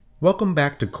Welcome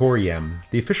back to Core EM,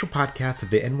 the official podcast of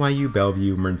the NYU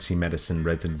Bellevue Emergency Medicine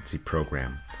Residency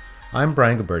Program. I'm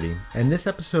Brian Gilberti, and in this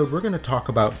episode we're going to talk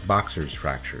about Boxer's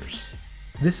fractures.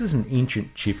 This is an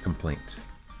ancient chief complaint.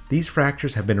 These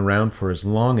fractures have been around for as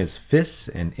long as fists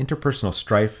and interpersonal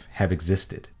strife have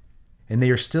existed, and they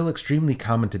are still extremely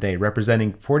common today,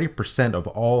 representing 40% of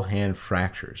all hand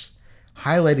fractures,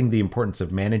 highlighting the importance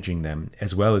of managing them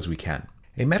as well as we can.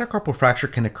 A metacarpal fracture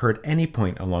can occur at any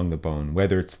point along the bone,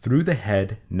 whether it's through the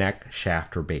head, neck,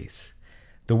 shaft, or base.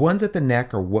 The ones at the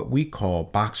neck are what we call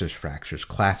Boxer's fractures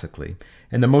classically,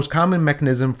 and the most common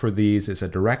mechanism for these is a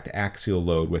direct axial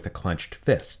load with a clenched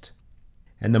fist.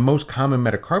 And the most common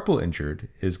metacarpal injured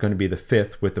is going to be the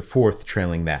fifth, with the fourth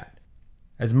trailing that.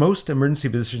 As most emergency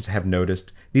physicians have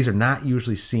noticed, these are not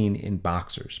usually seen in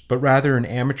boxers, but rather in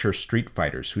amateur street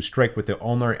fighters who strike with the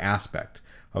ulnar aspect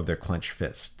of their clenched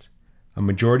fist. A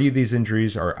majority of these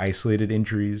injuries are isolated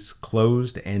injuries,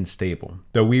 closed and stable,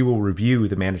 though we will review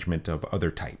the management of other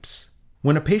types.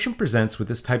 When a patient presents with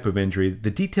this type of injury,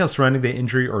 the details surrounding the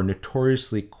injury are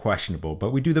notoriously questionable,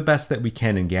 but we do the best that we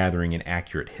can in gathering an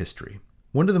accurate history.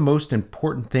 One of the most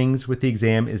important things with the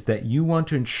exam is that you want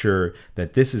to ensure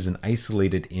that this is an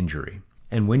isolated injury.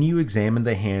 And when you examine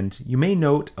the hand, you may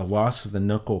note a loss of the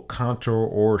knuckle contour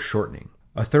or shortening.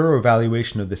 A thorough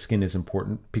evaluation of the skin is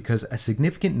important because a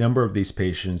significant number of these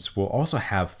patients will also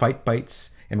have fight bites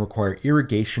and require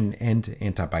irrigation and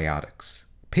antibiotics.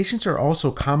 Patients are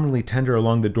also commonly tender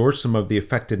along the dorsum of the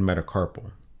affected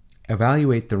metacarpal.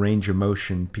 Evaluate the range of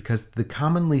motion because the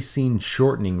commonly seen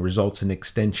shortening results in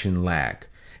extension lag.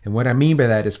 And what I mean by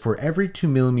that is for every 2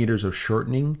 millimeters of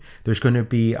shortening, there's going to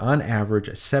be on average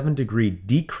a 7-degree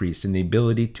decrease in the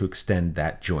ability to extend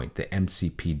that joint, the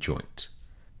MCP joint.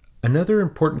 Another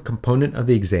important component of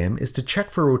the exam is to check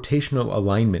for rotational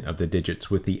alignment of the digits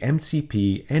with the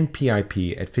MCP and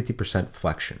PIP at 50%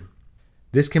 flexion.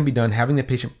 This can be done having the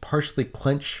patient partially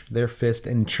clench their fist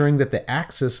and ensuring that the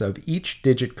axis of each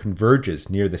digit converges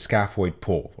near the scaphoid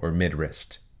pole or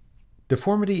mid-wrist.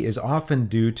 Deformity is often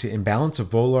due to imbalance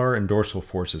of volar and dorsal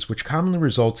forces, which commonly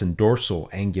results in dorsal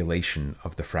angulation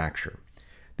of the fracture.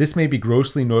 This may be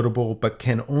grossly notable, but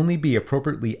can only be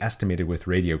appropriately estimated with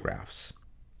radiographs.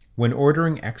 When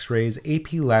ordering x-rays,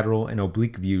 AP lateral and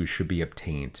oblique views should be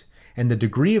obtained, and the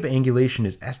degree of angulation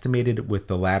is estimated with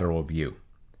the lateral view.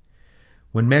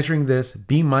 When measuring this,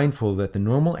 be mindful that the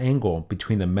normal angle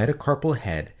between the metacarpal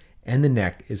head and the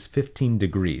neck is 15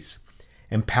 degrees,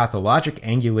 and pathologic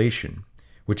angulation,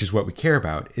 which is what we care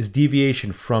about, is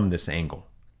deviation from this angle.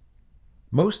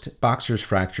 Most Boxer's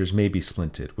fractures may be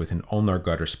splinted with an ulnar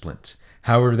gutter splint.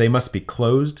 However, they must be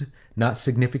closed, not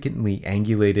significantly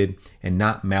angulated, and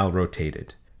not malrotated.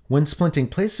 When splinting,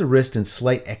 place the wrist in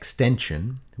slight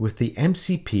extension with the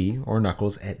MCP or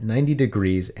knuckles at 90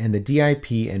 degrees and the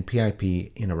DIP and PIP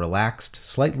in a relaxed,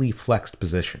 slightly flexed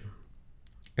position.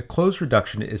 A closed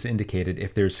reduction is indicated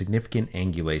if there is significant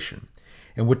angulation.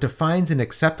 And what defines an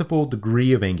acceptable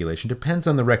degree of angulation depends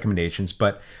on the recommendations,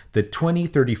 but the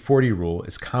 20-30-40 rule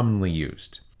is commonly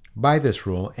used. By this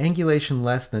rule, angulation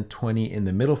less than 20 in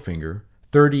the middle finger,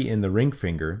 30 in the ring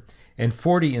finger, and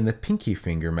 40 in the pinky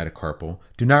finger metacarpal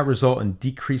do not result in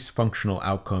decreased functional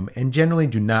outcome and generally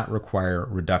do not require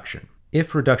reduction.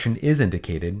 If reduction is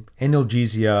indicated,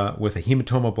 analgesia with a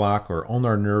hematoma block or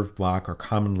ulnar nerve block are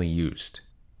commonly used.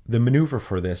 The maneuver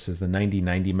for this is the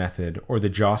 90-90 method or the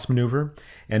Joss maneuver,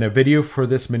 and a video for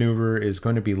this maneuver is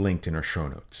going to be linked in our show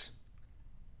notes.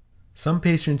 Some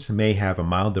patients may have a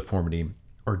mild deformity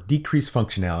or decreased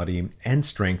functionality and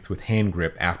strength with hand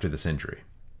grip after this injury.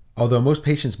 Although most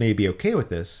patients may be okay with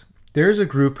this, there is a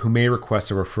group who may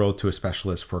request a referral to a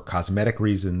specialist for cosmetic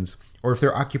reasons or if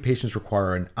their occupations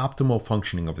require an optimal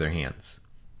functioning of their hands.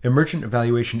 Emergent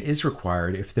evaluation is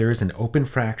required if there is an open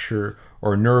fracture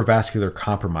or neurovascular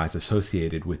compromise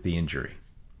associated with the injury.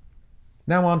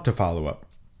 Now on to follow-up.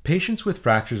 Patients with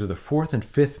fractures of the fourth and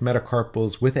fifth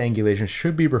metacarpals with angulation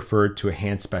should be referred to a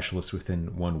hand specialist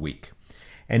within 1 week.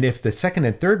 And if the second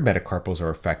and third metacarpals are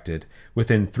affected,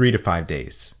 within 3 to 5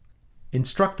 days.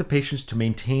 Instruct the patients to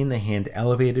maintain the hand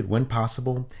elevated when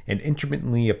possible and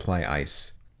intermittently apply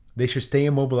ice. They should stay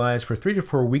immobilized for 3 to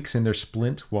 4 weeks in their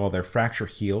splint while their fracture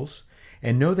heals,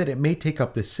 and know that it may take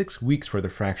up to 6 weeks for the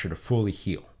fracture to fully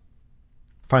heal.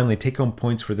 Finally, take-home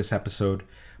points for this episode.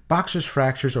 Boxer's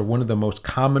fractures are one of the most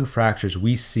common fractures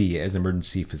we see as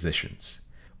emergency physicians.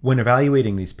 When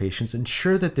evaluating these patients,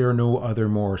 ensure that there are no other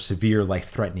more severe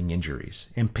life-threatening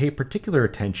injuries, and pay particular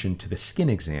attention to the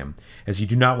skin exam as you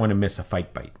do not want to miss a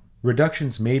fight bite.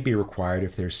 Reductions may be required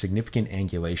if there is significant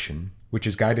angulation, which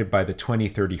is guided by the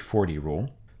 20-30-40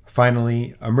 rule.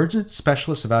 Finally, emergent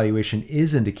specialist evaluation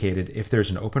is indicated if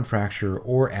there's an open fracture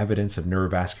or evidence of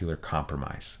neurovascular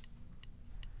compromise.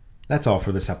 That's all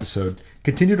for this episode.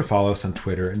 Continue to follow us on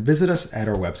Twitter and visit us at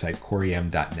our website,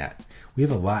 coreem.net. We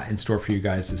have a lot in store for you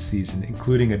guys this season,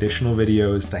 including additional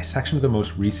videos, dissection of the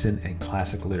most recent and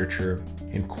classic literature,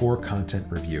 and core content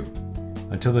review.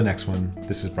 Until the next one,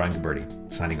 this is Brian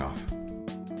Gabberty, signing off.